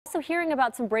Also hearing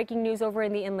about some breaking news over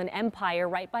in the Inland Empire,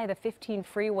 right by the 15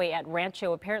 freeway at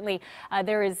Rancho. Apparently,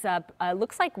 there is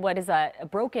looks like what is a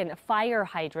broken fire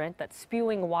hydrant that's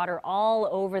spewing water all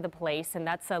over the place, and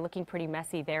that's looking pretty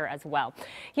messy there as well.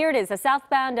 Here it is, a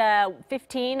southbound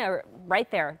 15, right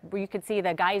there, where you can see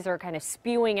the geyser kind of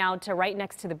spewing out right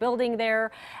next to the building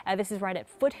there. This is right at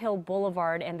Foothill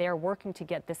Boulevard, and they're working to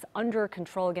get this under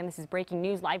control. Again, this is breaking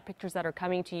news. Live pictures that are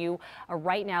coming to you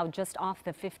right now just off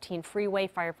the 15 freeway.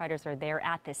 Firefighters are there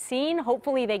at the scene.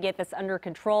 Hopefully they get this under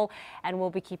control, and we'll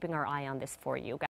be keeping our eye on this for you.